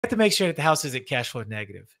have to make sure that the house isn't cash flow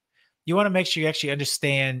negative. You want to make sure you actually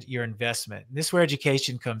understand your investment. This is where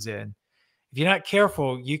education comes in. If you're not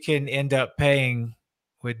careful, you can end up paying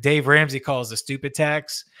what Dave Ramsey calls the stupid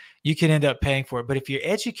tax. You can end up paying for it. But if you're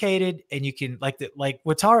educated and you can, like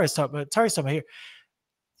what Tari's talking about here,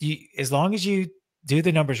 as long as you do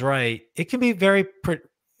the numbers right, it can be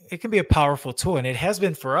it can be a powerful tool, and it has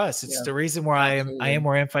been for us. It's the reason why I am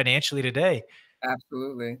where I am financially today.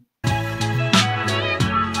 Absolutely.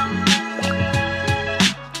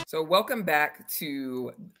 So welcome back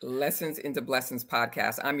to Lessons into Blessings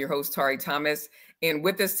podcast. I'm your host, Tari Thomas. And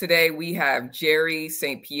with us today, we have Jerry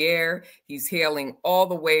St. Pierre. He's hailing all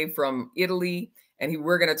the way from Italy. And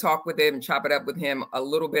we're going to talk with him, chop it up with him a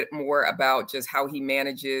little bit more about just how he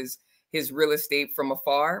manages his real estate from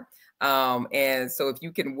afar. And so if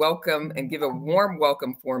you can welcome and give a warm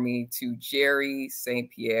welcome for me to Jerry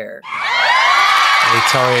St. Pierre. Hey,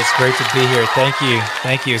 Tari, it's great to be here. Thank you.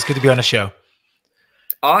 Thank you. It's good to be on the show.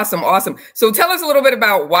 Awesome. Awesome. So tell us a little bit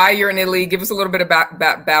about why you're in Italy. Give us a little bit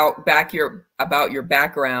about your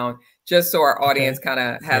background, just so our audience kind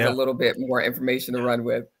of has a little bit more information to run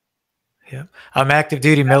with. Yeah. I'm active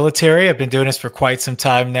duty military. I've been doing this for quite some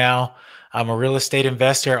time now. I'm a real estate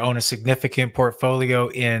investor. I own a significant portfolio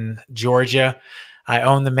in Georgia. I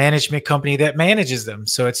own the management company that manages them.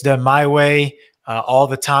 So it's done my way all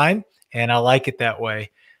the time, and I like it that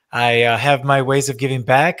way. I have my ways of giving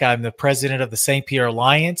back. I'm the president of the St. Pierre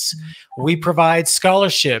Alliance. We provide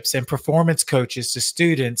scholarships and performance coaches to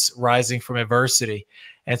students rising from adversity.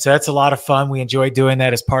 And so that's a lot of fun. We enjoy doing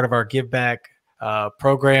that as part of our Give Back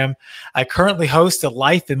program. I currently host a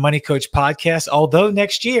Life and Money Coach podcast, although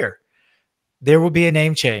next year there will be a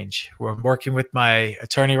name change. We're working with my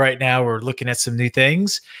attorney right now. We're looking at some new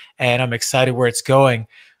things, and I'm excited where it's going.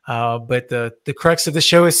 But the crux of the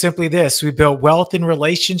show is simply this: we build wealth in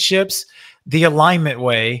relationships the alignment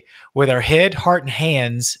way, with our head, heart, and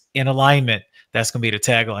hands in alignment. That's going to be the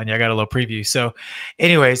tagline. Yeah, I got a little preview. So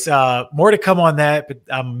anyways, more to come on that. But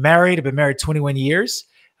I'm married. I've been married 21 years.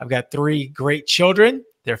 I've got 3 great children.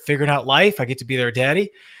 They're figuring out life. I get to be their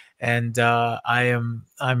daddy. And I'm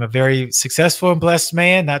a very successful and blessed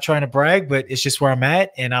man, not trying to brag, but it's just where I'm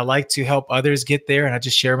at. And I like to help others get there. And I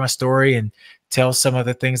just share my story and tell some of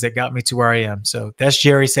the things that got me to where I am. So that's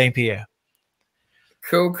Jerry St. Pierre.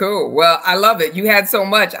 Cool, cool. Well, I love it. You had so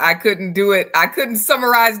much. I couldn't do it. I couldn't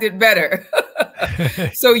summarize it better.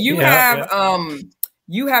 So you have,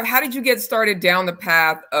 how did you get started down the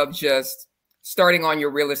path of just starting on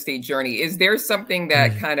your real estate journey? Is there something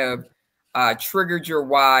that kind of triggered your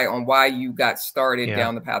why on why you got started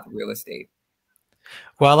down the path of real estate?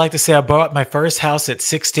 Well, I like to say I bought my first house at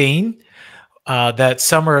 16. That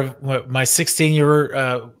summer of my 16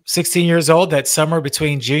 years old, that summer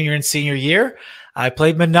between junior and senior year, I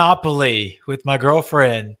played Monopoly with my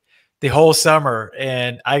girlfriend the whole summer,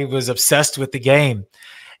 and I was obsessed with the game.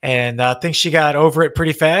 And I think she got over it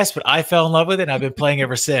pretty fast, but I fell in love with it, and I've been playing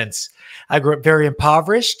ever since. I grew up very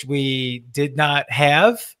impoverished. We did not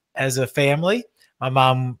have, as a family, my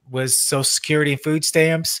mom was Social Security and food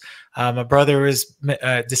stamps. My brother was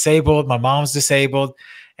disabled. My mom's disabled.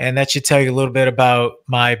 And that should tell you a little bit about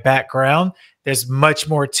my background. There's much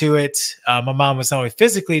more to it. My mom was not only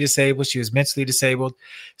physically disabled, she was mentally disabled.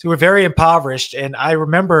 So we're very impoverished. And I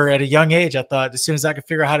remember at a young age, I thought, as soon as I could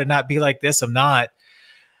figure out how to not be like this, I'm not.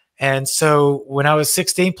 And so when I was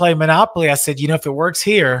 16 playing Monopoly, I said, if it works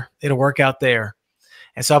here, it'll work out there.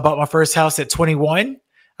 And so I bought my first house at 21.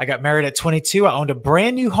 I got married at 22. I owned a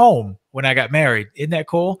brand new home when I got married. Isn't that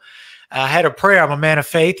cool? I had a prayer. I'm a man of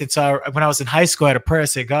faith. And so when I was in high school, I had a prayer. I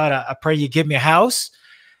said, God, I pray you give me a house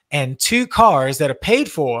and 2 cars that are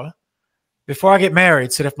paid for before I get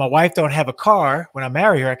married, so that if my wife don't have a car when I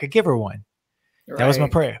marry her, I could give her one. Right. That was my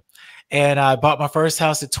prayer. And I bought my first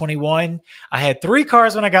house at 21. I had 3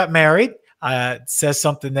 cars when I got married. It says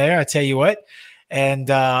something there, I tell you what. And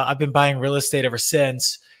I've been buying real estate ever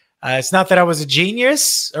since. It's not that I was a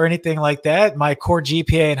genius or anything like that. My core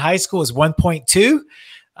GPA in high school is 1.2.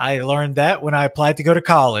 I learned that when I applied to go to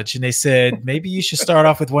college, and they said, maybe you should start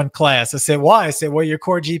off with 1 class. I said, why? I said, well, your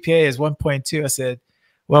core GPA is 1.2. I said,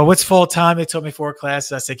 well, what's full time? They told me 4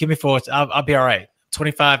 classes. I said, give me 4. I'll be all right.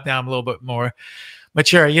 25 now. I'm a little bit more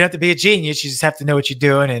mature. You don't have to be a genius. You just have to know what you're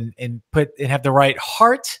doing and have the right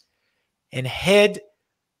heart and head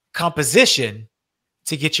composition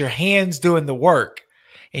to get your hands doing the work,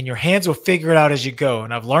 and your hands will figure it out as you go.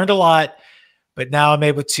 And I've learned a lot. But now I'm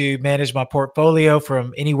able to manage my portfolio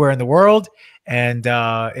from anywhere in the world, and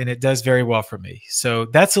it does very well for me. So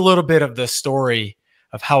that's a little bit of the story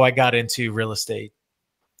of how I got into real estate.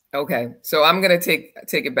 Okay, so I'm gonna take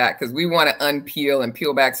it back because we want to unpeel and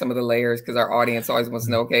peel back some of the layers because our audience always wants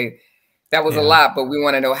to know, okay, that was a Yeah. lot, but we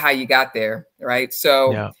want to know how you got there, right?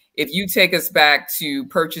 So Yeah. if you take us back to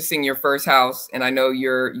purchasing your first house, and I know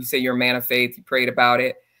you say you're a man of faith, you prayed about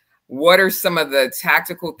it. What are some of the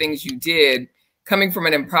tactical things you did coming from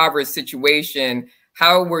an impoverished situation?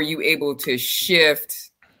 How were you able to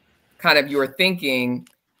shift kind of your thinking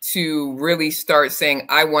to really start saying,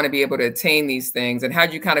 I want to be able to attain these things? And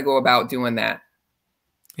how'd you kind of go about doing that?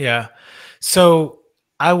 Yeah. So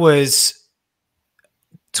I was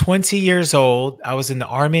 20 years old. I was in the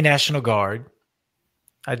Army National Guard.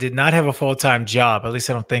 I did not have a full-time job. At least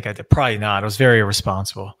I don't think I did. Probably not. I was very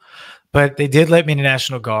irresponsible. But they did let me in the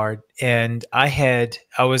National Guard, and I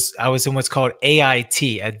was in what's called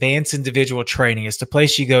AIT, Advanced Individual Training. It's the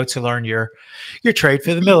place you go to learn your trade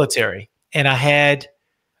for the military. And I had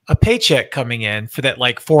a paycheck coming in for that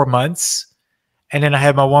like 4 months. And then I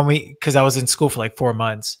had my 1 week because I was in school for like 4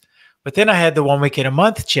 months. But then I had the 1 week in a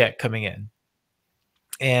month check coming in.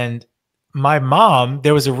 And my mom,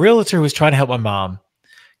 there was a realtor who was trying to help my mom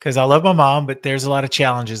because I love my mom, but there's a lot of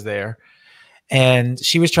challenges there. And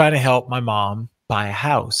she was trying to help my mom buy a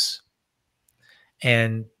house.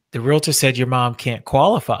 And the realtor said, your mom can't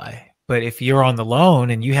qualify. But if you're on the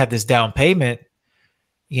loan and you have this down payment,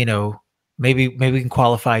 you know, maybe we can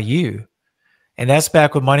qualify you. And that's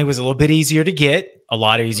back when money was a little bit easier to get, a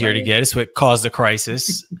lot easier to get. It's what caused the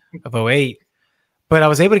crisis of '08. But I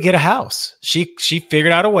was able to get a house. She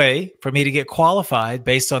figured out a way for me to get qualified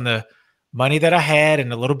based on the money that I had and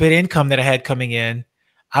the little bit of income that I had coming in.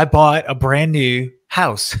 I bought a brand new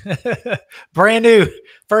house, brand new,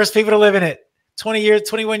 first people to live in it,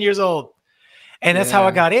 21 years old. And that's how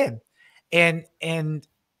I got in. And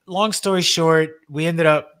long story short, we ended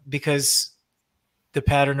up, because the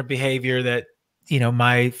pattern of behavior that, you know,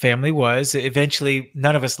 my family was, eventually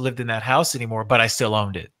none of us lived in that house anymore, but I still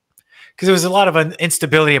owned it because there was a lot of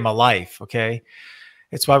instability in my life. Okay.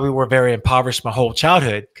 It's why we were very impoverished my whole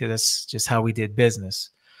childhood, because that's just how we did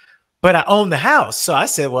business. But I owned the house. So I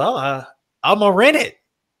said, well, I'm going to rent it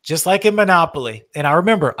just like in Monopoly. And I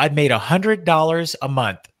remember I'd made $100 a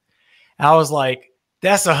month. I was like,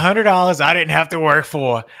 that's $100 I didn't have to work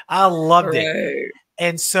for. I loved it.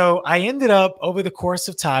 And so I ended up, over the course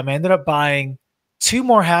of time, I ended up buying 2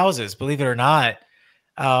 more houses, believe it or not,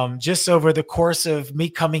 just over the course of me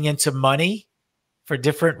coming into money for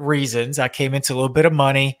different reasons. I came into a little bit of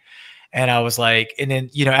money. And I was like, and then,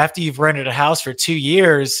 you know, after you've rented a house for 2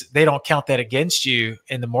 years, they don't count that against you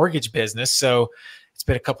in the mortgage business. So it's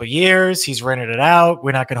been a couple of years. He's rented it out.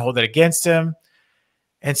 We're not going to hold it against him.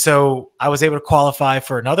 And so I was able to qualify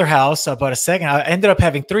for another house. I bought a second. I ended up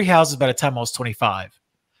having 3 houses by the time I was 25.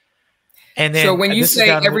 And then, so when you say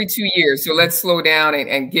every 2 years, so let's slow down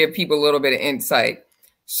and give people a little bit of insight.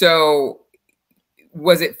 So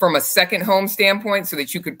was it from a second home standpoint so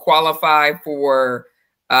that you could qualify for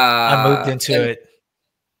I moved into it.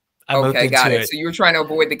 Okay, got it. So you were trying to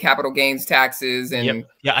avoid the capital gains taxes and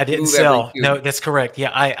yeah, I didn't sell. No, that's correct.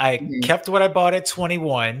 Yeah, I kept what I bought at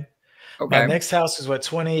 21. Okay. My next house was what,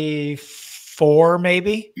 24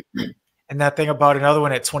 maybe, and that thing I bought another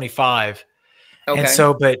one at 25. Okay. And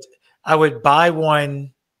so, but I would buy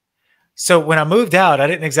one. So when I moved out, I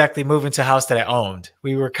didn't exactly move into a house that I owned.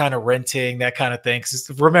 We were kind of renting, that kind of thing.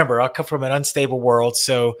 'Cause remember, I come from an unstable world,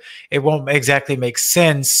 so it won't exactly make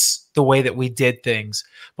sense the way that we did things.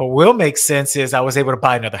 But what will make sense is I was able to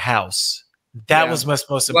buy another house. That was most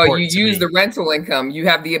important. Well, you use the rental income. You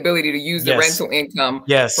have the ability to use the rental income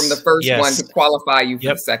from the first one to qualify you for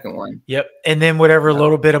the second one. Yep. And then whatever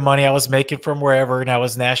little bit of money I was making from wherever, and I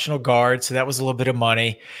was National Guard, so that was a little bit of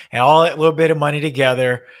money. And all that little bit of money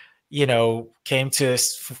together, you know, came to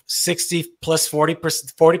 60 plus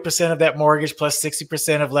 40% of that mortgage plus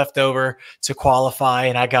 60% of leftover to qualify.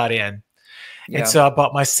 And I got in. And so I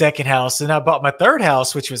bought my second house, and I bought my third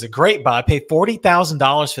house, which was a great buy. I paid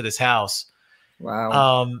 $40,000 for this house.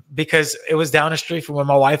 Wow. Because it was down the street from where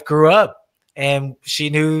my wife grew up, and she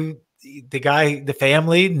knew the guy, the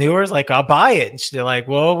family knew her. Like, I'll buy it. And they're like,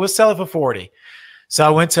 well, we'll sell it for 40. So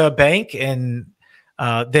I went to a bank, and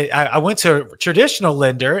I went to a traditional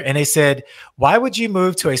lender, and they said, why would you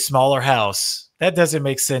move to a smaller house? That doesn't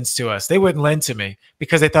make sense to us. They wouldn't lend to me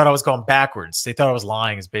because they thought I was going backwards. They thought I was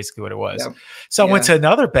lying is basically what it was. Yep. So I went to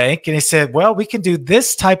another bank, and they said, well, we can do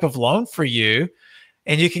this type of loan for you,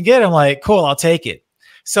 and you can get them. Like, cool, I'll take it.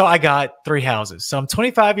 So I got 3 houses. So I'm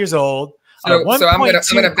 25 years old. So I'm going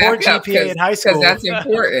to back up in high school. Because that's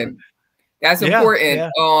important. That's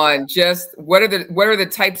important on just what are the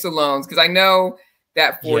types of loans? Because I know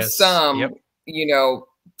that for some, you know,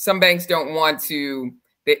 some banks don't want to.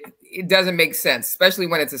 it doesn't make sense, especially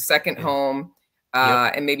when it's a second home,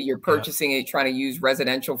 and maybe you're purchasing it, trying to use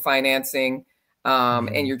residential financing,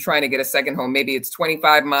 and you're trying to get a second home. Maybe it's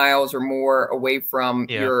 25 miles or more away from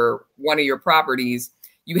one of your properties.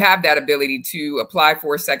 You have that ability to apply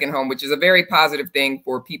for a second home, which is a very positive thing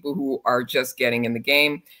for people who are just getting in the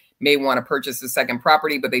game, may want to purchase a second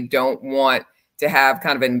property, but they don't want to have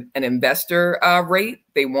kind of an investor rate.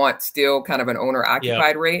 They want still kind of an owner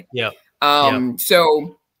occupied rate.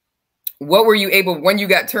 So what were you able, when you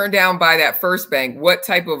got turned down by that first bank, what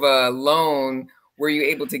type of a loan were you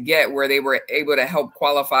able to get where they were able to help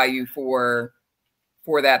qualify you for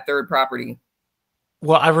that third property?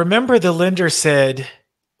 Well, I remember the lender said,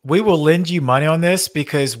 we will lend you money on this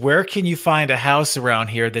because where can you find a house around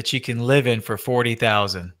here that you can live in for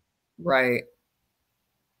 $40,000? Right.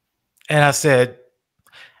 And I said,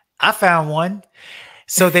 I found one.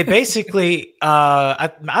 So they basically, I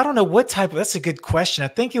don't know what type of, that's a good question. I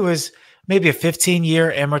think it was maybe a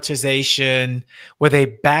 15-year amortization where they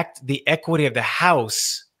backed the equity of the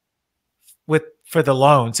house for the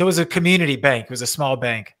loan. So it was a community bank. It was a small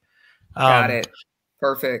bank. Got it.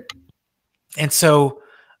 Perfect. And so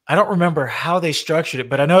I don't remember how they structured it,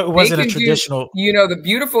 but I know it wasn't a traditional. You know, the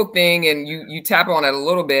beautiful thing, and you tap on it a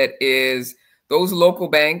little bit, is those local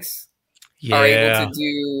banks are able to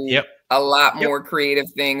do a lot more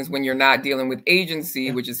creative things when you're not dealing with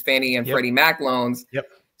agency, which is Fannie and Freddie Mac loans.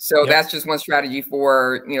 So that's just one strategy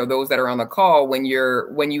for, you know, those that are on the call. When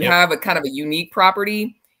you have a kind of a unique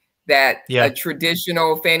property that a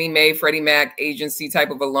traditional Fannie Mae, Freddie Mac agency type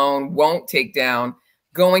of a loan won't take down,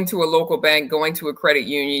 going to a local bank, going to a credit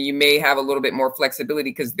union, you may have a little bit more flexibility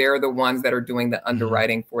because they're the ones that are doing the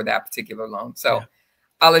underwriting for that particular loan. So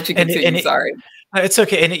I'll let you continue. Sorry. It's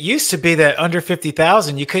okay. And it used to be that under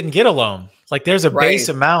 50,000, you couldn't get a loan. Like there's a base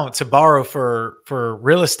amount to borrow for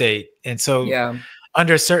real estate. And so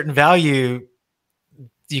under a certain value,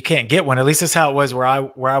 you can't get one. At least that's how it was where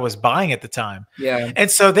I was buying at the time.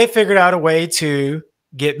 And so they figured out a way to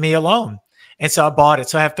get me a loan. And so I bought it.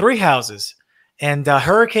 So I have 3 houses. And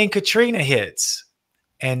Hurricane Katrina hits,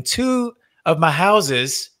 and 2 of my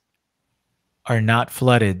houses are not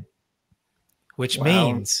flooded, which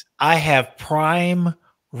means I have prime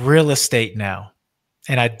real estate now.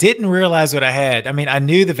 And I didn't realize what I had. I mean, I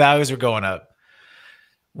knew the values were going up.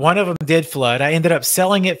 One of them did flood. I ended up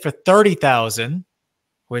selling it for $30,000,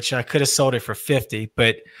 which I could have sold it for $50,000,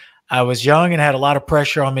 but I was young and had a lot of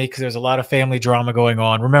pressure on me because there's a lot of family drama going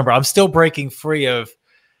on. Remember, I'm still breaking free of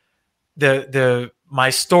my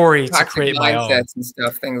story to create my own mindsets and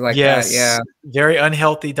stuff, things like that. Very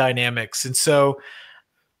unhealthy dynamics. And so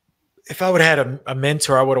if I would have had a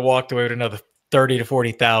mentor, I would have walked away with another 30 to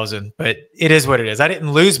 40,000, but it is what it is. I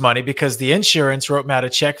didn't lose money because the insurance wrote me out a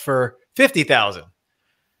check for 50,000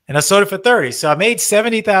 and I sold it for 30. So I made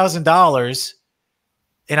 $70,000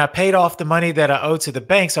 and I paid off the money that I owed to the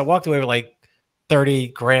bank. So I walked away with like 30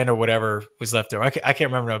 grand or whatever was left over. I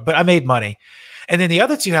can't remember, but I made money. And then the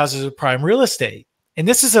other 2 houses are prime real estate. And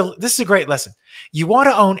this is a great lesson. You want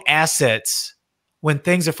to own assets when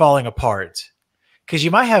things are falling apart, because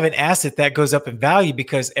you might have an asset that goes up in value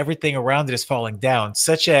because everything around it is falling down,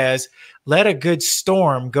 such as let a good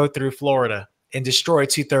storm go through Florida and destroy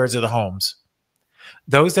 2/3 of the homes.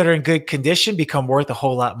 Those that are in good condition become worth a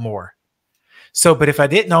whole lot more. So, but if I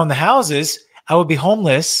didn't own the houses, I would be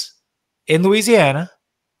homeless in Louisiana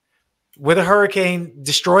with a hurricane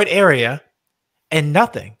destroyed area and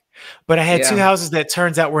nothing. But I had 2 houses that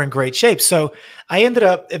turns out were in great shape. So I ended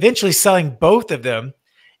up eventually selling both of them.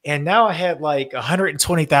 And now I had like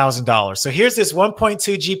 $120,000. So here's this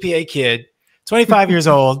 1.2 GPA kid, 25 years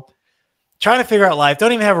old, trying to figure out life.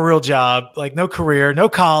 Don't even have a real job, like no career, no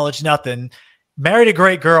college, nothing. Married a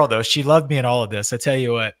great girl though. She loved me in all of this. I tell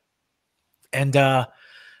you what. And I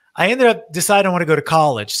ended up deciding I want to go to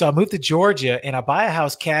college. So I moved to Georgia and I buy a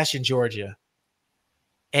house cash in Georgia.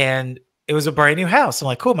 And it was a brand new house. I'm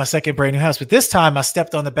like, cool, my second brand new house. But this time I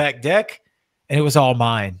stepped on the back deck and it was all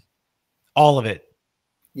mine. All of it.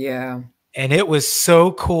 Yeah. And it was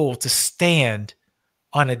so cool to stand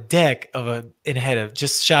on a deck it had a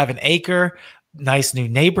just shy of an acre, nice new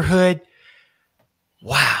neighborhood.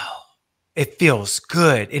 Wow. It feels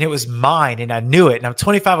good. And it was mine and I knew it. And I'm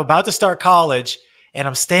 25, about to start college. And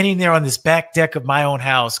I'm standing there on this back deck of my own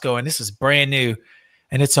house going, this is brand new.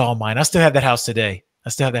 And it's all mine. I still have that house today.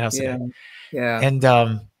 Yeah. And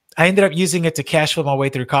I ended up using it to cash flow my way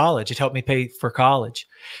through college. It helped me pay for college.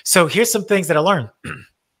 So here's some things that I learned.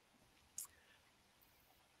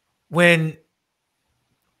 When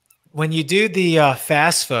you do the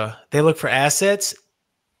FAFSA, they look for assets.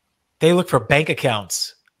 They look for bank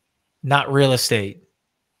accounts, not real estate.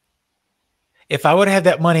 If I would have had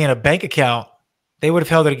that money in a bank account, they would have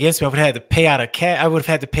held it against me. I would have had to pay out of cash. I would have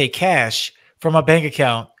had to pay cash from my bank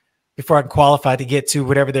account before I can qualify to get to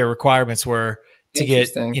whatever their requirements were to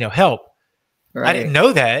get, help. Right. I didn't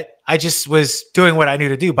know that. I just was doing what I knew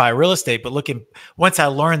to do, buy real estate. But once I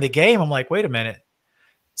learned the game, I'm like, wait a minute.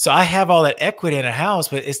 So I have all that equity in a house,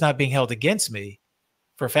 but it's not being held against me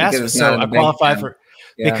for FAFSA. So I qualified for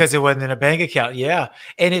because it wasn't in a bank account. Yeah.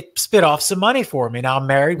 And it spit off some money for me. Now I'm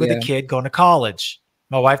married with a kid going to college.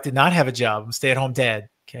 My wife did not have a job. I'm a stay-at-home dad.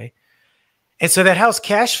 Okay. And so that house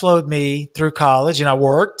cash flowed me through college, and I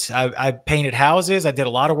worked. I painted houses. I did a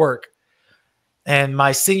lot of work. And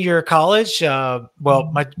my senior year of college,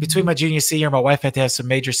 between my junior and senior, my wife had to have some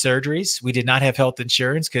major surgeries. We did not have health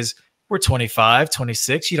insurance because we're 25,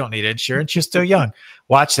 26. You don't need insurance. You're still young.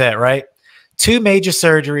 Watch that, right? 2 major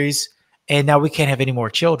surgeries, and now we can't have any more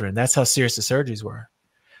children. That's how serious the surgeries were.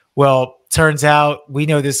 Well, turns out we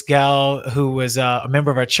know this gal who was a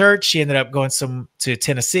member of our church. She ended up going to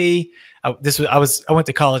Tennessee. I went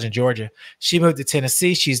to college in Georgia. She moved to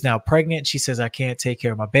Tennessee. She's now pregnant. She says, I can't take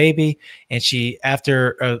care of my baby. And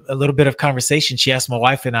after a little bit of conversation, she asked my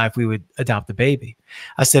wife and I if we would adopt the baby.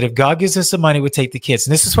 I said, if God gives us some money, we'll take the kids.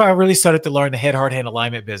 And this is why I really started to learn the head, heart, hand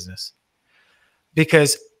alignment business,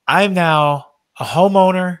 because I'm now a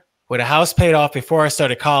homeowner with a house paid off before I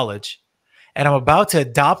started college. And I'm about to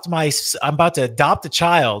adopt a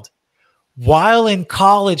child while in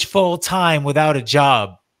college full time without a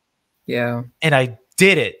job. Yeah. And I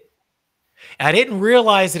did it. I didn't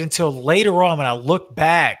realize it until later on when I look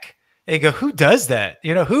back and go, who does that?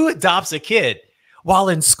 Who adopts a kid while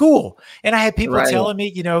in school? And I had people telling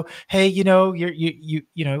me, hey,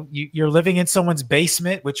 you're living in someone's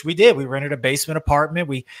basement, which we did. We rented a basement apartment.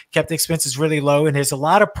 We kept the expenses really low. And there's a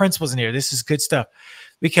lot of principles in here. This is good stuff.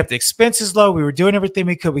 We kept the expenses low. We were doing everything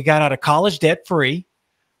we could. We got out of college debt free,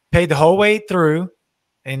 paid the whole way through,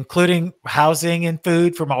 including housing and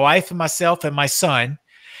food for my wife and myself and my son.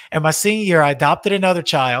 And my senior year, I adopted another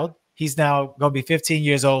child. He's now going to be 15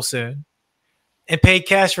 years old soon, and paid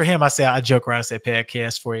cash for him. I joke around and say, pay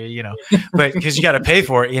cash for you, but because you got to pay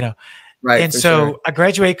for it, Right. And so sure. I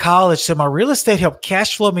graduated college. So my real estate helped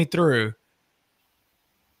cash flow me through.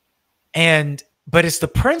 But it's the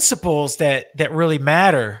principles that really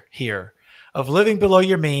matter here of living below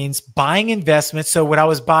your means, buying investments. So what I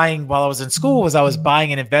was buying while I was in school was I was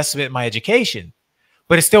buying an investment in my education,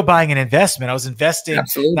 but it's still buying an investment. I was investing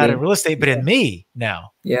not in real estate, but in me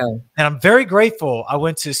now. Yeah. And I'm very grateful. I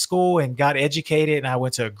went to school and got educated, and I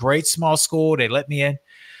went to a great small school. They let me in.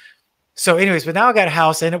 So anyways, but now I got a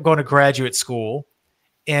house. I ended up going to graduate school.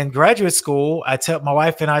 In graduate school, my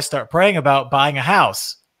wife and I start praying about buying a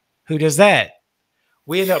house. Who does that?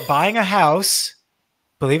 We ended up buying a house,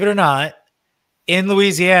 believe it or not, in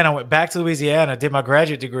Louisiana. I went back to Louisiana, did my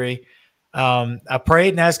graduate degree. I prayed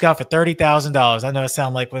and asked God for $30,000. I know I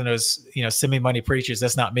sound like one of those, send me money preachers.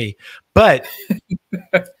 That's not me. But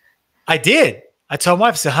I did. I told my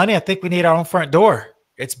wife, I said, honey, I think we need our own front door.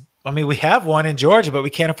 We have one in Georgia, but we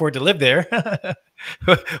can't afford to live there.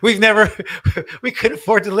 we couldn't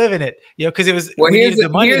afford to live in it, because it was, here's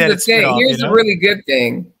the thing. Here's the really good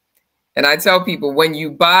thing. And I tell people, when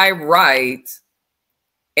you buy right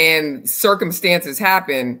and circumstances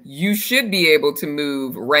happen, you should be able to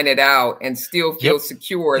move, rent it out, and still feel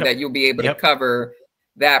secure that you'll be able to cover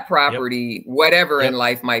that property, whatever in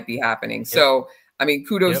life might be happening. So,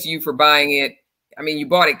 kudos to you for buying it. You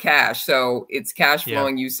bought it cash, so it's cash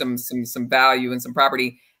flowing you some value and some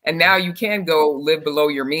property. And now you can go live below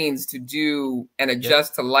your means to do and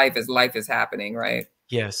adjust to life as life is happening, right?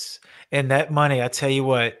 Yes. And that money, I tell you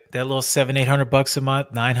what, that little $700-800 a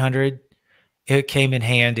month, 900, it came in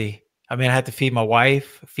handy. I had to feed my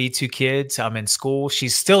wife, feed 2 kids. I'm in school.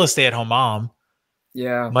 She's still a stay-at-home mom.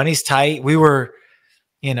 Yeah. Money's tight. We were,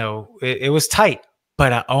 it was tight,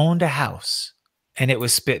 but I owned a house and it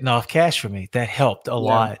was spitting off cash for me. That helped a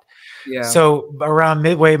lot. Yeah. So around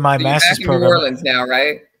midway, my master's program. You're back in New Orleans now,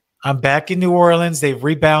 right? I'm back in New Orleans. They've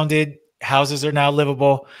rebounded. Houses are now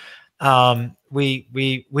livable.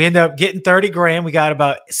 We ended up getting 30 grand. We got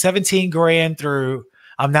about 17 grand through.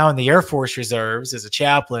 I'm now in the Air Force Reserves as a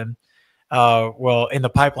chaplain. In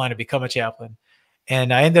the pipeline to become a chaplain.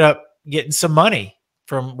 And I ended up getting some money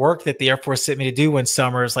from work that the Air Force sent me to do one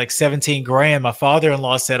summer. It was like 17 grand. My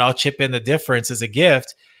father-in-law said, I'll chip in the difference as a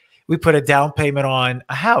gift. We put a down payment on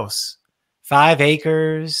a house, 5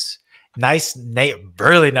 acres,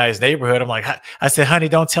 really nice neighborhood. I'm like, I said, honey,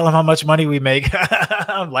 don't tell them how much money we make.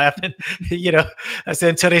 I'm laughing, I said,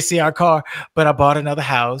 until they see our car. But I bought another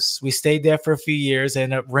house. We stayed there for a few years,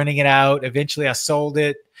 ended up renting it out. Eventually I sold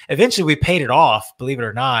it. Eventually we paid it off, believe it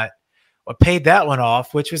or not. I paid that one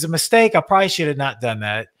off, which was a mistake. I probably should have not done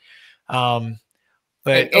that.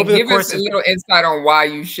 But and over the give us course a of, little insight on why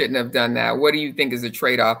you shouldn't have done that. What do you think is a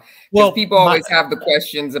trade-off? Because well, people always have the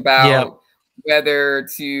questions yeah, about whether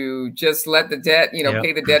to just let the debt, yeah,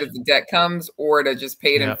 pay the debt as the debt comes, or to just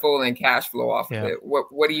pay it in yeah, full and cash flow off of yeah. it.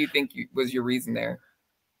 What do you think was your reason there?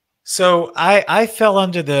 So I fell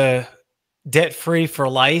under the debt free for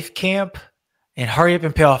life camp and hurry up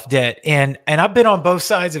and pay off debt. And I've been on both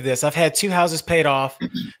sides of this. I've had 2 houses paid off,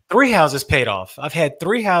 3 houses paid off. I've had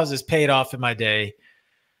 3 houses paid off in my day.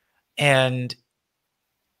 And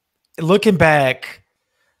looking back,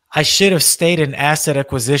 I should have stayed in asset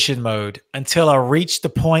acquisition mode until I reached the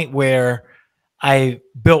point where I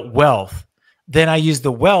built wealth. Then I used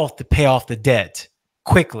the wealth to pay off the debt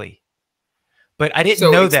quickly. But I didn't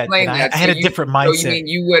So know that. explain I that. had a different mindset. So you mean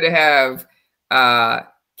you would have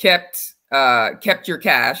kept your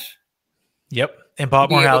cash? Yep, and bought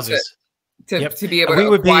more houses. To be able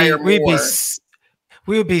to acquire more.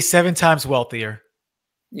 We would be 7 times wealthier.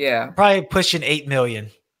 Yeah. Probably pushing 8 million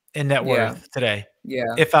in net worth today.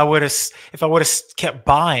 Yeah. If I would have kept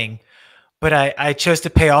buying, but I chose to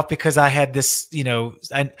pay off because I had this,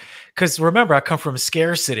 because remember, I come from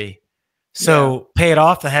scarcity. So pay it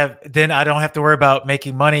off and then I don't have to worry about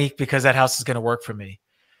making money because that house is going to work for me.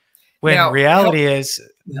 When reality is,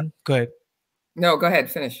 go ahead. No, go ahead.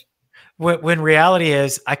 Finish. When reality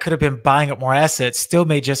is, I could have been buying up more assets, still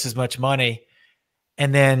made just as much money.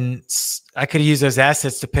 And then I could have used those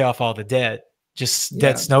assets to pay off all the debt,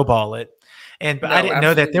 debt snowball it. But I didn't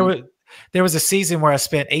know that there was a season where I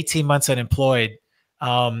spent 18 months unemployed.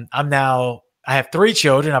 I have 3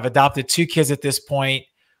 children. I've adopted 2 kids at this point.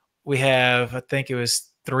 We have, I think it was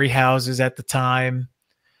 3 houses at the time.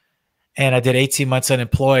 And I did 18 months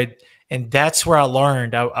unemployed. And that's where I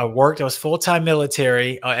learned. I worked, I was full-time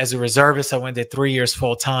military. As a reservist, I went to 3 years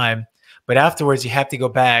full-time. But afterwards, you have to go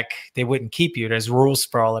back. They wouldn't keep you. There's rules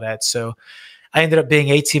for all of that. So I ended up being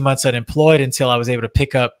 18 months unemployed until I was able to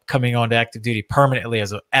pick up coming on to active duty permanently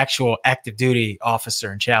as an actual active duty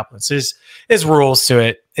officer and chaplain. So there's rules to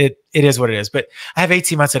it. It is what it is. But I have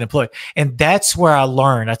 18 months unemployed. And that's where I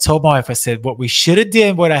learned. I told my wife, I said, what we should have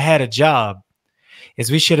done when I had a job is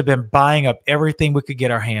we should have been buying up everything we could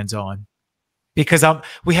get our hands on. Because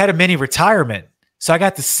we had a mini retirement. So I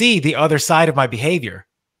got to see the other side of my behavior.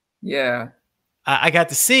 Yeah. I got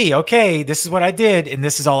to see, okay, this is what I did, and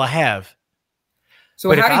this is all I have. So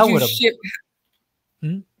but how did you shift?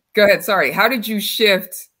 Go ahead. Sorry. How did you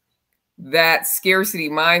shift that scarcity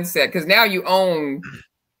mindset? Because now you own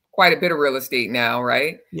quite a bit of real estate now,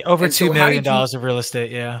 right? Yeah, over $2 million of real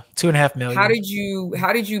estate. Yeah, $2.5 million. How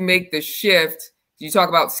did you make the shift? You talk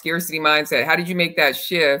about scarcity mindset. How did you make that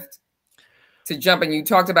shift to jump? And you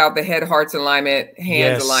talked about the head, hearts alignment,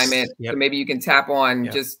 hands alignment. Yep. So maybe you can tap on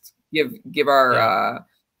just give our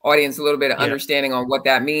audience a little bit of understanding on what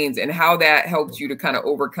that means and how that helped you to kind of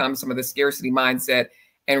overcome some of the scarcity mindset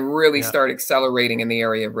and really start accelerating in the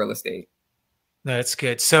area of real estate. No, that's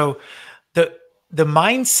good. So the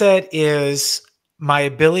mindset is my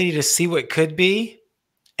ability to see what could be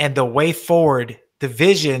and the way forward, the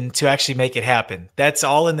vision to actually make it happen. That's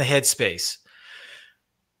all in the head space.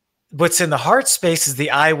 What's in the heart space is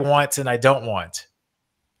the I want and I don't want.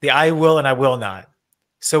 The I will and I will not.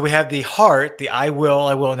 So we have the heart, the I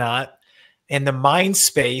will not, and the mind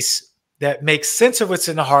space that makes sense of what's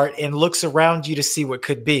in the heart and looks around you to see what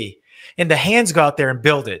could be. And the hands go out there and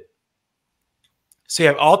build it. So you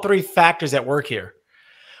have all 3 factors at work here.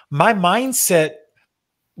 My mindset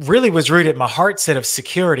really was rooted in my heart set of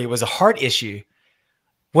security. It was a heart issue.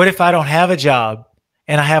 What if I don't have a job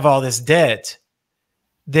and I have all this debt?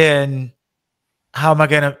 Then how am I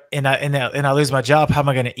going to, and I lose my job, how am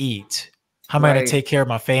I going to eat? How am I going to take care of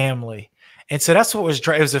my family? And so that's what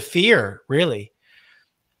it was a fear, really.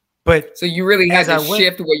 But so you really had to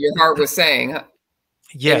shift what your heart was saying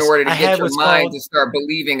in order to get your mind to start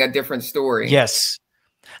believing a different story. Yes.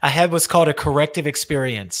 I had what's called a corrective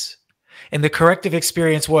experience. And the corrective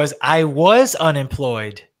experience was I was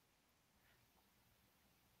unemployed.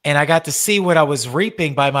 And I got to see what I was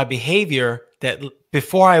reaping by my behavior that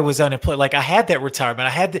before I was unemployed. Like I had that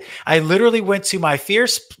retirement. I literally went to my fear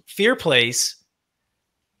place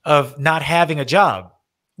of not having a job,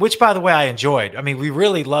 which by the way, I enjoyed. I mean, we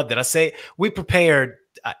really loved it. We prepared.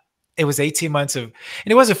 It was 18 months and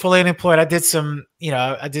it wasn't fully unemployed. I did some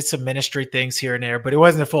ministry things here and there, but it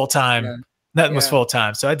wasn't a full-time. Yeah. Nothing was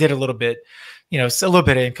full-time. So I did a little bit, a little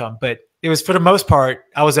bit of income, but it was for the most part,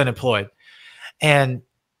 I was unemployed.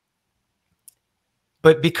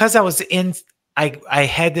 But because I was I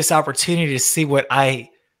had this opportunity to see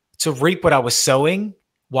to reap what I was sowing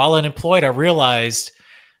while unemployed. I realized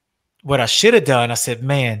what I should have done, I said,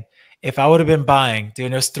 man, if I would have been buying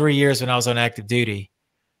during those 3 years when I was on active duty,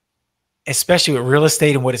 especially with real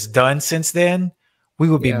estate and what it's done since then, we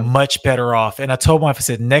would be Yeah. much better off. And I told my wife, I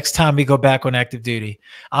said, next time we go back on active duty,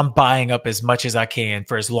 I'm buying up as much as I can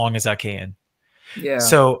for as long as I can. Yeah.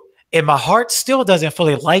 So, and my heart still doesn't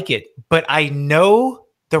fully like it, but I know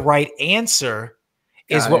the right answer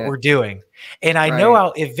is what we're doing. And I know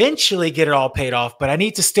I'll eventually get it all paid off, but I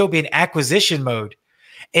need to still be in acquisition mode.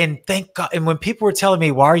 And thank God. And when people were telling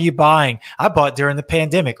me, why are you buying? I bought during the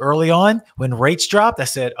pandemic early on when rates dropped. I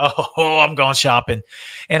said, oh, I'm going shopping.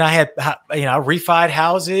 And I had, I refied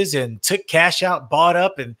houses and took cash out, bought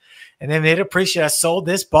up, and then it appreciated. I sold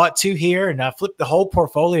this, bought two here, and I flipped the whole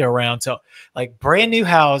portfolio around to like brand new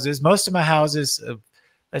houses. Most of my houses,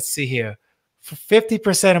 let's see here,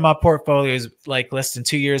 50% of my portfolio is like less than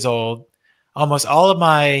 2 years old. Almost all of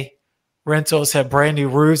my rentals have brand new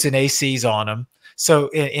roofs and ACs on them.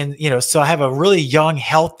 So, so I have a really young,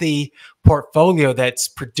 healthy portfolio that's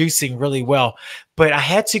producing really well. But I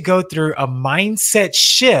had to go through a mindset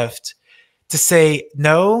shift to say,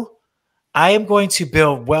 no, I am going to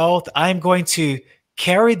build wealth. I'm going to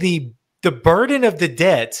carry the burden of the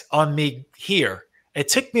debt on me here. It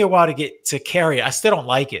took me a while to carry it. I still don't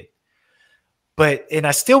like it. And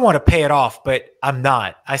I still want to pay it off, but I'm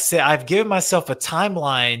not. I said, I've given myself a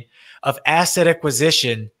timeline of asset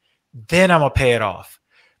acquisition, then I'm going to pay it off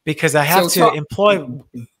because I have to employ. Go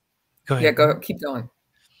ahead. Yeah, go ahead. Keep going.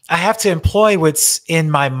 I have to employ what's in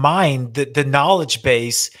my mind, the knowledge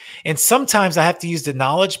base. And sometimes I have to use the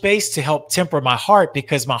knowledge base to help temper my heart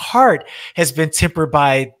because my heart has been tempered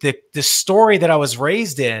by the story that I was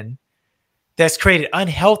raised in that's created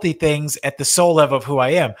unhealthy things at the soul level of who I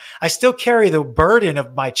am. I still carry the burden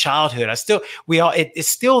of my childhood. It's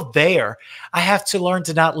still there. I have to learn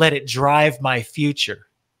to not let it drive my future.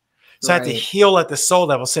 So I have to heal at the soul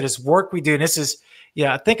level. So this work we do, and this is,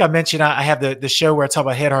 I think I mentioned I have the show where I talk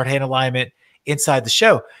about head, heart, hand alignment inside the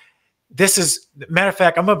show. This is, matter of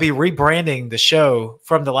fact, I'm going to be rebranding the show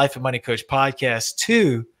from the Life and Money Coach podcast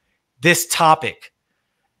to this topic.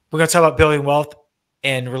 We're going to talk about building wealth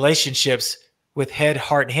and relationships with head,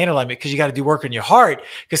 heart, and hand alignment because you got to do work on your heart.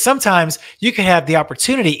 Because sometimes you can have the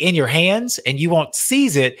opportunity in your hands and you won't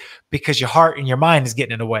seize it because your heart and your mind is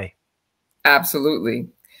getting in the way. Absolutely.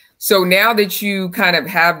 So now that you kind of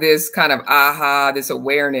have this kind of this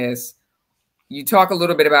awareness, you talk a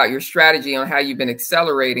little bit about your strategy on how you've been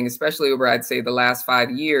accelerating, especially over, I'd say, the last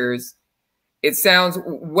 5 years. It sounds,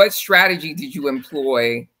 what strategy did you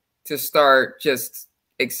employ to start just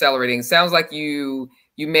accelerating? It sounds like you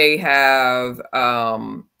may have,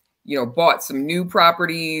 bought some new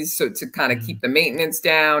properties so to kind of keep the maintenance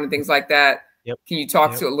down and things like that. Yep. Can you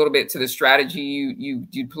talk to a little bit to the strategy you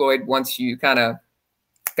deployed once you kind of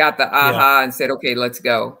got the and said, okay, let's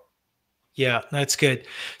go? Yeah, that's good.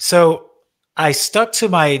 So I stuck to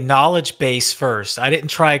my knowledge base first. I didn't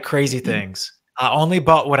try crazy things. I only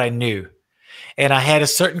bought what I knew. And I had a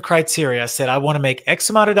certain criteria. I said, I want to make X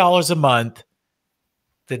amount of dollars a month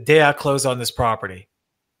the day I close on this property.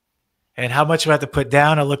 And how much I have to put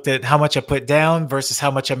down. I looked at how much I put down versus how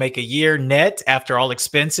much I make a year net after all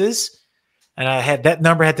expenses. And that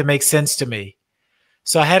number had to make sense to me.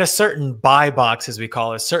 So I had a certain buy box, as we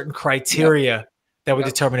call it, a certain criteria that would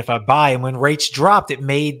determine if I buy. And when rates dropped, it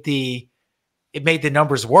made the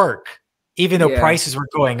numbers work. Even though prices were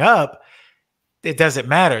going up, it doesn't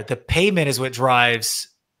matter. The payment is what drives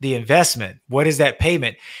the investment. What is that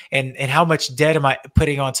payment? And how much debt am I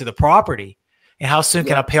putting onto the property? And how soon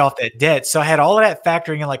can I pay off that debt? So I had all of that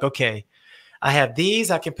factoring in like, okay, I have these,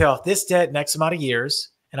 I can pay off this debt next amount of years,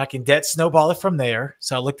 and I can debt snowball it from there.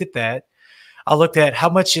 So I looked at that. I looked at how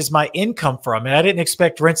much is my income from, and I didn't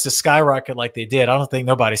expect rents to skyrocket like they did. I don't think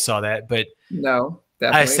nobody saw that, but no,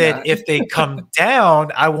 definitely I said, not. if they come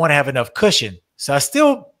down, I want to have enough cushion. So I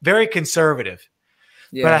still very conservative,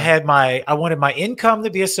 but I wanted my income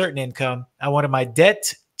to be a certain income. I wanted my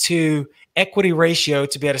debt to equity ratio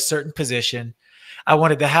to be at a certain position. I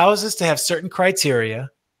wanted the houses to have certain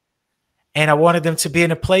criteria, and I wanted them to be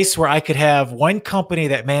in a place where I could have one company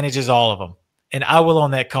that manages all of them, and I will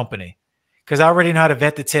own that company. Because I already know how to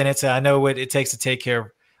vet the tenants and I know what it takes to take care of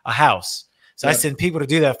a house. So I send people to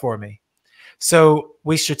do that for me. So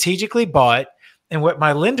we strategically bought. And what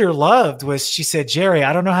my lender loved was she said, Jerry,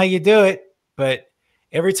 I don't know how you do it, but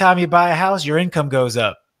every time you buy a house, your income goes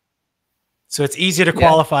up. So it's easier to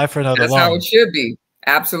qualify for another loan. That's how it should be.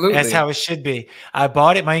 Absolutely. That's how it should be. I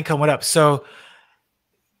bought it. My income went up. So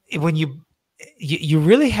when you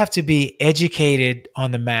really have to be educated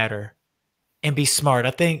on the matter and be smart.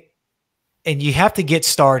 I think. And you have to get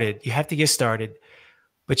started. You have to get started.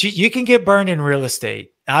 But you can get burned in real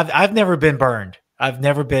estate. I've never been burned. I've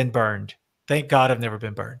never been burned. Thank God I've never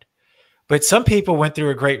been burned. But some people went through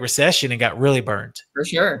a great recession and got really burned. For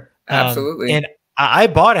sure. Absolutely. And I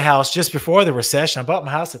bought a house just before the recession. I bought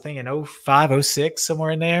my house, I think in 05, 06,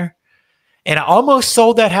 somewhere in there. And I almost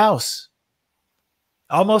sold that house.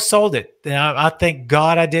 Almost sold it. And I thank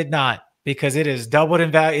God I did not, because it has doubled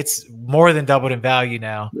in value. It's more than doubled in value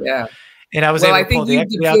now. Yeah. And I was able to pull the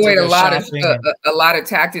equity out to go shopping. A lot of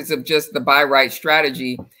tactics of just the buy right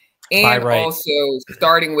strategy, and also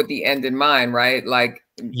starting with the end in mind, right? Like,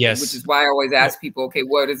 yes, which is why I always ask people, okay,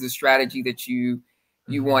 what is the strategy that you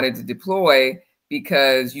wanted to deploy?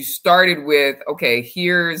 Because you started with, okay,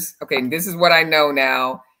 this is what I know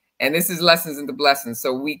now, and this is lessons into blessings.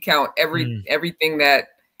 So we count everything that,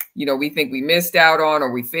 you know, we think we missed out on or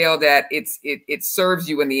we failed at. It serves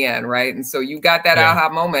you in the end, right? And so you got that aha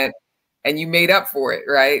moment, and you made up for it,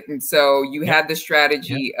 right? And so you had the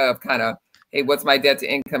strategy of kind of, hey, what's my debt to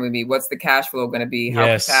income going to be? What's the cash flow going to be? How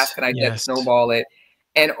fast can I debt snowball it?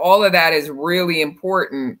 And all of that is really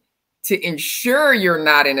important to ensure you're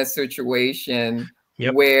not in a situation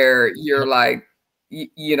where you're like,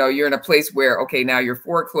 you know, you're in a place where, okay, now you're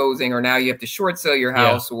foreclosing, or now you have to short sell your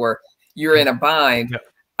house, or you're in a bind.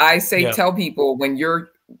 I say, tell people, when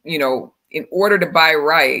you're, you know, in order to buy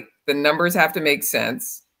right, the numbers have to make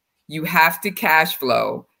sense. You have to cash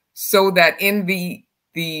flow, so that in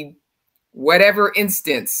the whatever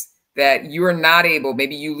instance that you're not able,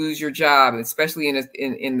 maybe you lose your job, especially in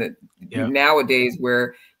the nowadays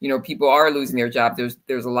where, you know, people are losing their job.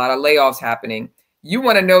 There's a lot of layoffs happening. You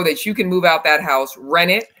want to know that you can move out that house,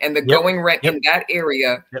 rent it, and the going rent in that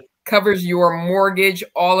area covers your mortgage,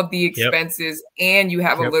 all of the expenses, and you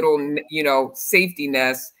have a little, you know, safety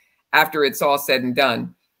nest after it's all said and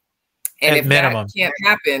done. And if that can't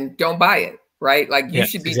happen, don't buy it, right? Like, you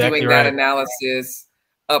should be doing that analysis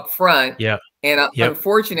up front. And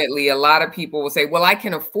unfortunately, a lot of people will say, well, I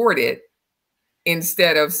can afford it,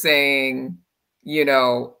 instead of saying, you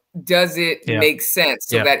know, does it make sense,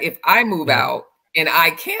 so that if I move out and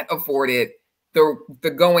I can't afford it,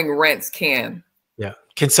 the going rents can.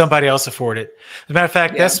 Can somebody else afford it? As a matter of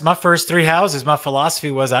fact, that's my first 3 houses. My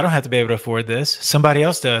philosophy was, I don't have to be able to afford this. Somebody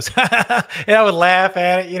else does. And I would laugh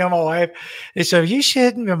at it. You know, my wife, they said, you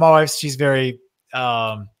shouldn't. And my wife, she's very,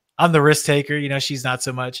 I'm the risk taker. You know, she's not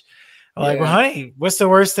so much. I'm like, well, honey, what's the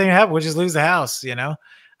worst thing to happen? We'll just lose the house, you know?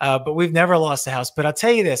 But we've never lost the house. But I'll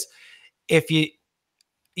tell you this, if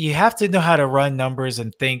you have to know how to run numbers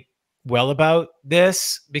and think well about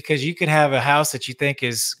this, because you can have a house that you think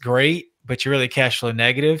is great, but you're really cash flow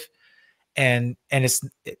negative. And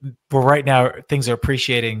well, right now things are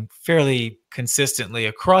appreciating fairly consistently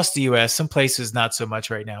across the US. Some places not so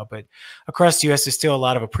much right now, but across the US there's still a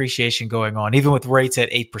lot of appreciation going on, even with rates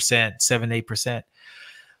at 8%, 7-8%.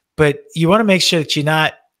 But you want to make sure that you're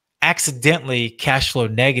not accidentally cash flow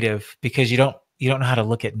negative, because you don't know how to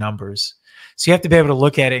look at numbers. So you have to be able to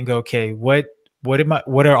look at it and go, okay, what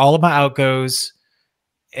are all of my outgoes,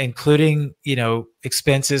 including, you know,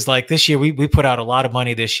 expenses. Like this year, we put out a lot of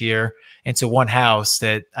money this year into one house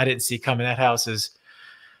that I didn't see coming. That house is,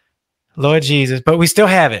 Lord Jesus, but we still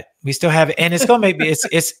have it. We still have it. And it's going to make me,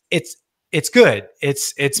 it's good.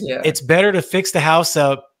 It's better to fix the house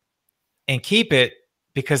up and keep it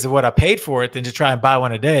because of what I paid for it than to try and buy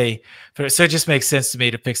one a day. So it just makes sense to me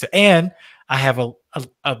to fix it. And I have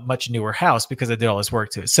a much newer house because I did all this work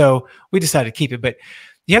to it. So we decided to keep it, but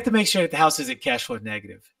you have to make sure that the house isn't cash flow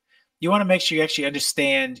negative. You want to make sure you actually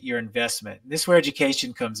understand your investment. This is where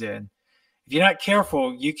education comes in. If you're not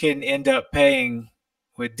careful, you can end up paying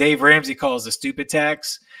what Dave Ramsey calls the stupid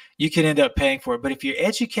tax. You can end up paying for it. But if you're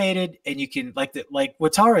educated and you can, like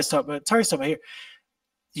what Tari's talking about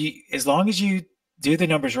here, as long as you do the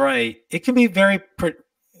numbers right, it can be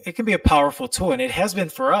it can be a powerful tool, and it has been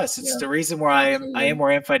for us. It's the reason why I am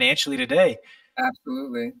where I am financially today.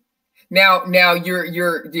 Absolutely. Now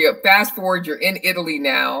you're fast forward, you're in Italy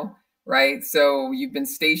now, right? So you've been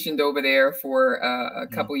stationed over there for a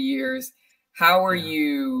couple years. How are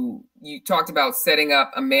you talked about setting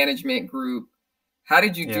up a management group. How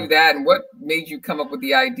did you do that? And what made you come up with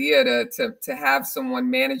the idea to have someone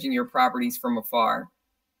managing your properties from afar?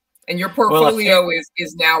 And your portfolio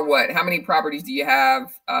is now what? How many properties do you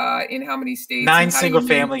have in how many states? 9 single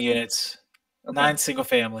family units. Okay. 9 single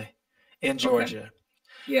family in Georgia. Okay.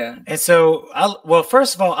 Yeah. And so, well,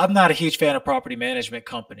 first of all, I'm not a huge fan of property management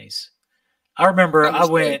companies. I remember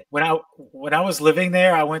when I was living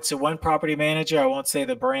there, I went to one property manager. I won't say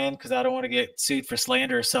the brand because I don't want to get sued for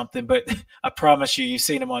slander or something, but I promise you've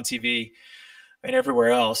seen them on TV and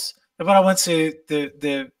everywhere else. But I went to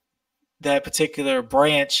that particular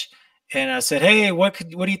branch, And I said, hey, what do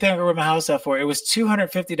you think I could rent my house out for? It was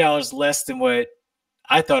 $250 less than what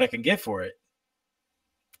I thought I could get for it.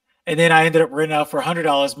 And then I ended up renting out for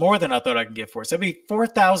 $100 more than I thought I could get for it. So it'd be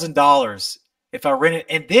 $4,000 if I rent it.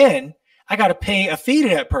 And then I got to pay a fee to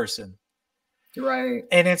that person. Right.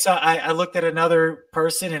 And then so I looked at another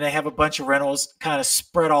person and they have a bunch of rentals kind of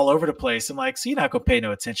spread all over the place. I'm like, so you're not going to pay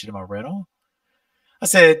no attention to my rental. I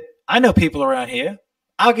said, I know people around here.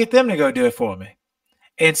 I'll get them to go do it for me.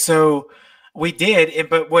 And so we did.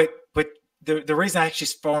 But the reason I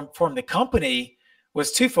actually formed the company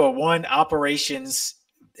was twofold. One, operations,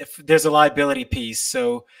 if there's a liability piece.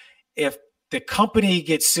 So if the company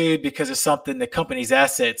gets sued because of something, the company's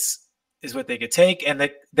assets is what they could take.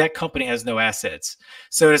 And that company has no assets.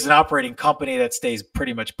 So it's an operating company that stays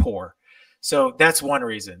pretty much poor. So that's one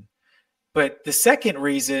reason. But the second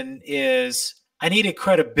reason is I needed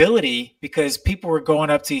credibility because people were going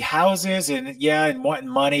up to houses and wanting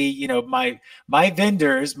money. You know, my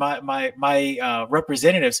vendors, my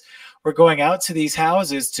representatives were going out to these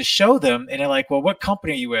houses to show them. And they're like, well, what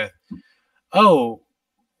company are you with? Oh,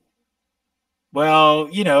 well,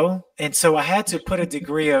 you know, and so I had to put a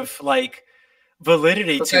degree of like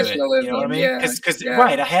validity to it. You know what I mean? Because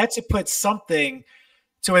right, I had to put something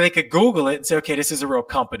to where they could Google it and say, okay, this is a real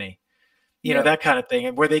company. You know, that kind of thing.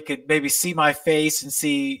 And where they could maybe see my face and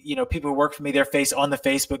see, you know, people who work for me, their face on the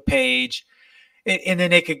Facebook page. And then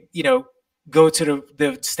they could, you know, go to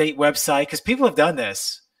the state website because people have done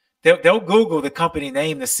this. They'll Google the company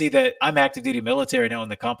name to see that I'm active duty military and own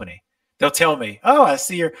the company. They'll tell me, oh, I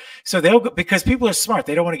see your, so because people are smart.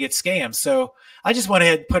 They don't want to get scammed. So I just went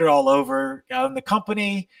ahead and put it all over on the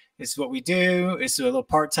company. It's what we do. It's a little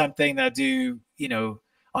part-time thing that I do, you know,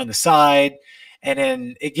 on the side. And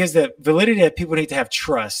then it gives the validity that people need to have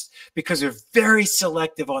trust because we're very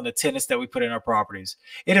selective on the tenants that we put in our properties.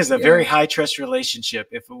 It is a very high trust relationship.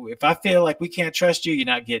 If I feel like we can't trust you, you're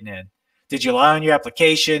not getting in. Did you lie on your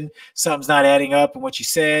application? Something's not adding up in what you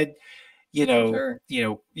said. You know,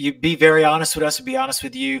 you be very honest with us and be honest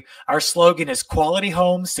with you. Our slogan is quality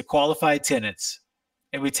homes to qualified tenants.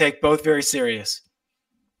 And we take both very serious.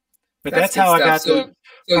 But that's how I got to.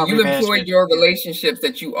 So you employed your relationships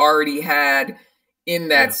that you already had in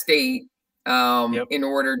that state in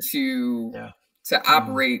order to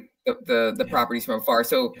operate the properties from afar.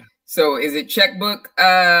 So is it checkbook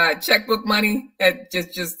money that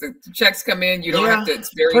just the checks come in? You don't have to,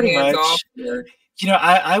 it's very hands off. You know,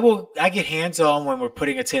 I get hands on when we're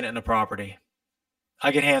putting a tenant in a property.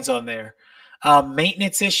 I get hands on there.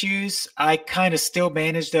 Maintenance issues, I kind of still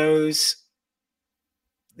manage those,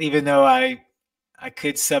 even though I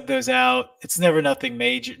could sub those out. It's never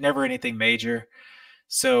anything major.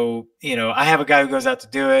 So, you know, I have a guy who goes out to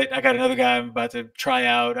do it. I got another guy I'm about to try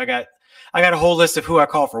out. I got a whole list of who I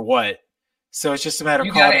call for what. So it's just a matter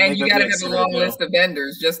of calling. And you got to have a long list of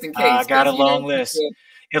vendors just in case. I got a long list.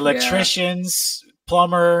 Electricians,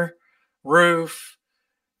 plumber, roof,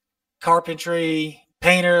 carpentry,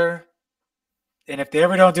 painter. And if they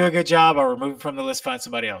ever don't do a good job, I'll remove them from the list, find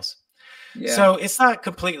somebody else. Yeah. So it's not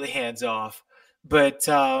completely hands off, but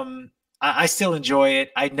I still enjoy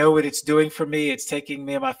it. I know what it's doing for me. It's taking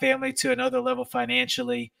me and my family to another level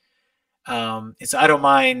financially. And so I don't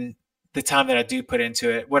mind the time that I do put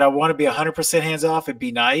into it. Would I want to be 100% hands off? It'd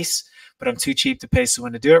be nice, but I'm too cheap to pay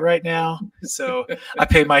someone to do it right now. So I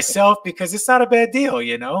pay myself because it's not a bad deal,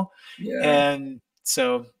 you know? Yeah. And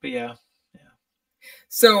so, but yeah.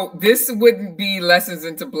 So this wouldn't be Lessons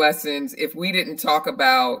into Blessings if we didn't talk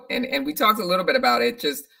about, and we talked a little bit about it,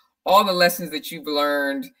 just all the lessons that you've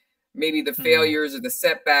learned, maybe the failures or the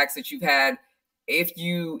setbacks that you've had. If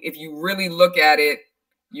you really look at it,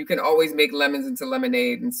 you can always make lemons into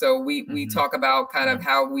lemonade. And so we talk about kind of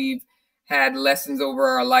how we've had lessons over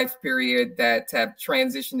our life period that have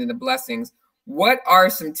transitioned into blessings. What are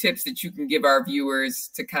some tips that you can give our viewers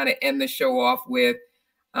to kind of end the show off with?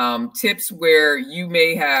 Tips where you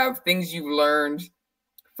may have things you've learned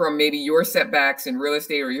from maybe your setbacks in real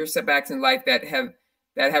estate or your setbacks in life that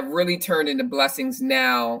have really turned into blessings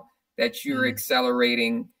now that you're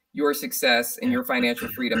accelerating your success and your financial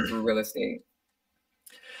freedom through real estate.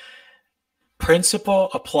 Principle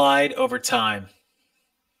applied over time.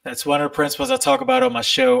 That's one of the principles I talk about on my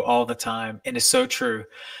show all the time. And it's so true.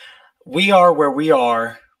 We are where we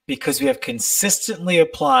are because we have consistently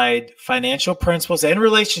applied financial principles and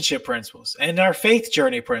relationship principles and our faith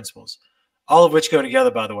journey principles, all of which go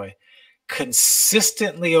together, by the way,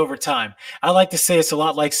 consistently over time. I like to say it's a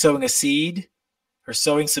lot like sowing a seed or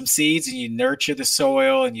sowing some seeds, and you nurture the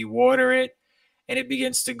soil and you water it and it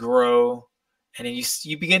begins to grow. And then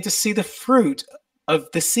you begin to see the fruit of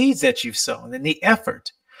the seeds that you've sown and the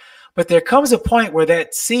effort. But there comes a point where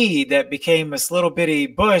that seed that became this little bitty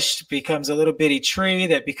bush becomes a little bitty tree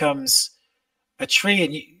that becomes a tree.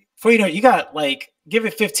 And before you know it, you got like, give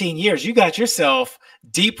it 15 years, you got yourself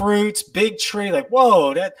deep roots, big tree. Like,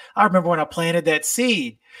 whoa, that I remember when I planted that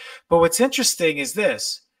seed. But what's interesting is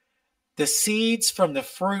this: the seeds from the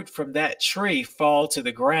fruit from that tree fall to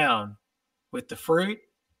the ground with the fruit.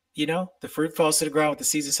 The fruit falls to the ground with the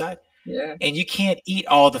seeds inside. Yeah. And you can't eat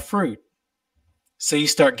all the fruit. So you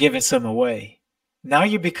start giving some away. Now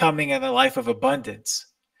you're becoming in a life of abundance.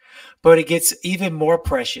 But it gets even more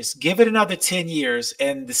precious. Give it another 10 years,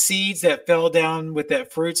 and the seeds that fell down with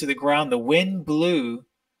that fruit to the ground, the wind blew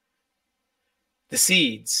the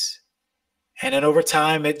seeds. And then over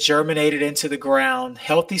time, it germinated into the ground,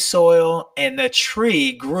 healthy soil, and the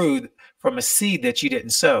tree grew from a seed that you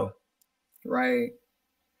didn't sow. Right.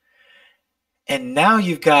 And now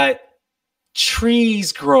you've got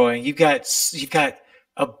trees growing. You've got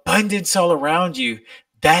abundance all around you.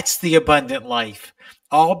 That's the abundant life,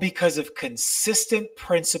 all because of consistent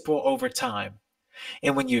principle over time.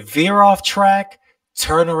 And when you veer off track,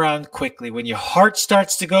 turn around quickly. When your heart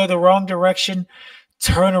starts to go the wrong direction,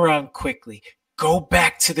 turn around quickly. Go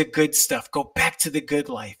back to the good stuff. Go back to the good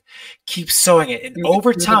life. Keep sowing it. And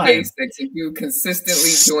over time, the basics. If you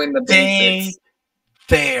consistently doing the basics,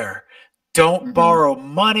 there. Don't borrow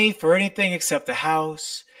money for anything except the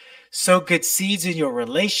house. Sow good seeds in your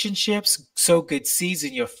relationships. Sow good seeds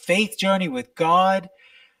in your faith journey with God.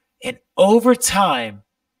 And over time,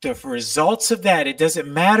 the results of that, it doesn't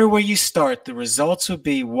matter where you start. The results will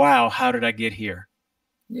be, wow, how did I get here?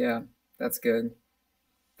 Yeah, that's good.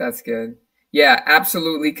 That's good. Yeah,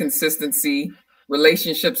 absolutely. Consistency.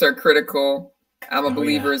 Relationships are critical. I'm a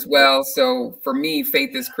believer as well. So for me,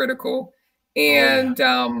 faith is critical. And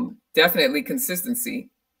definitely consistency,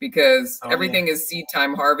 because everything is seed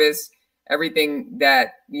time, harvest. Everything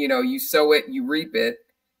that, you sow it, you reap it.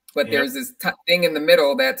 But there's this thing in the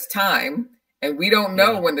middle that's time. And we don't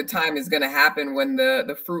know when the time is going to happen, when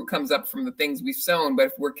the fruit comes up from the things we've sown. But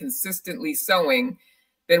if we're consistently sowing,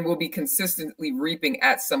 then we'll be consistently reaping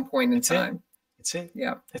at some point in time. That's it.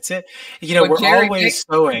 Yeah. That's it. We're Jerry, always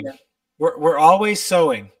sowing. Yeah. We're always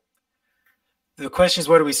sowing. The question is,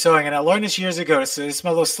 what are we sowing? And I learned this years ago. So this is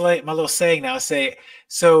my little saying now. I say,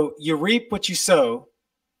 so you reap what you sow.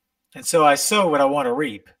 And so I sow what I want to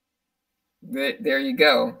reap. There you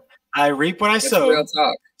go. I reap what I sow. Real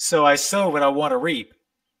talk. So I sow what I want to reap.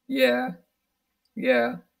 Yeah.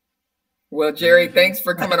 Yeah. Well, Jerry, thanks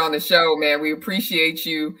for coming on the show, man. We appreciate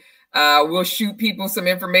you. We'll shoot people some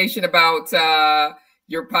information about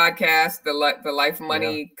your podcast, the Life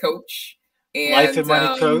Money Coach. And, Life and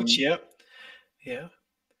Money Coach. Yep. Yeah.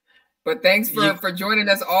 But thanks for joining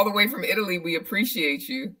us all the way from Italy. We appreciate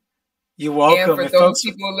you. You're welcome. And for those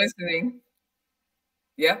people listening.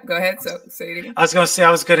 Yep. Go ahead. So say it again. I was going to say,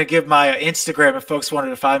 I was going to give my Instagram if folks wanted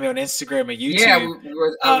to find me on Instagram or YouTube. Yeah,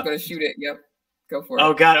 I was going to shoot it. Yep. Go for it.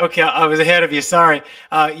 Oh, God. Okay. I was ahead of you. Sorry.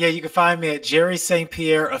 Yeah, you can find me at Jerry St.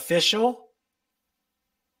 Pierre Official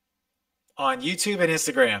on YouTube and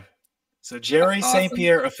Instagram. So Jerry St.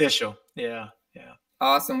 Pierre Official. Yeah. Yeah.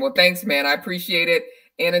 Awesome. Well, thanks, man. I appreciate it.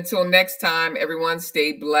 And until next time, everyone,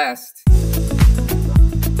 stay blessed.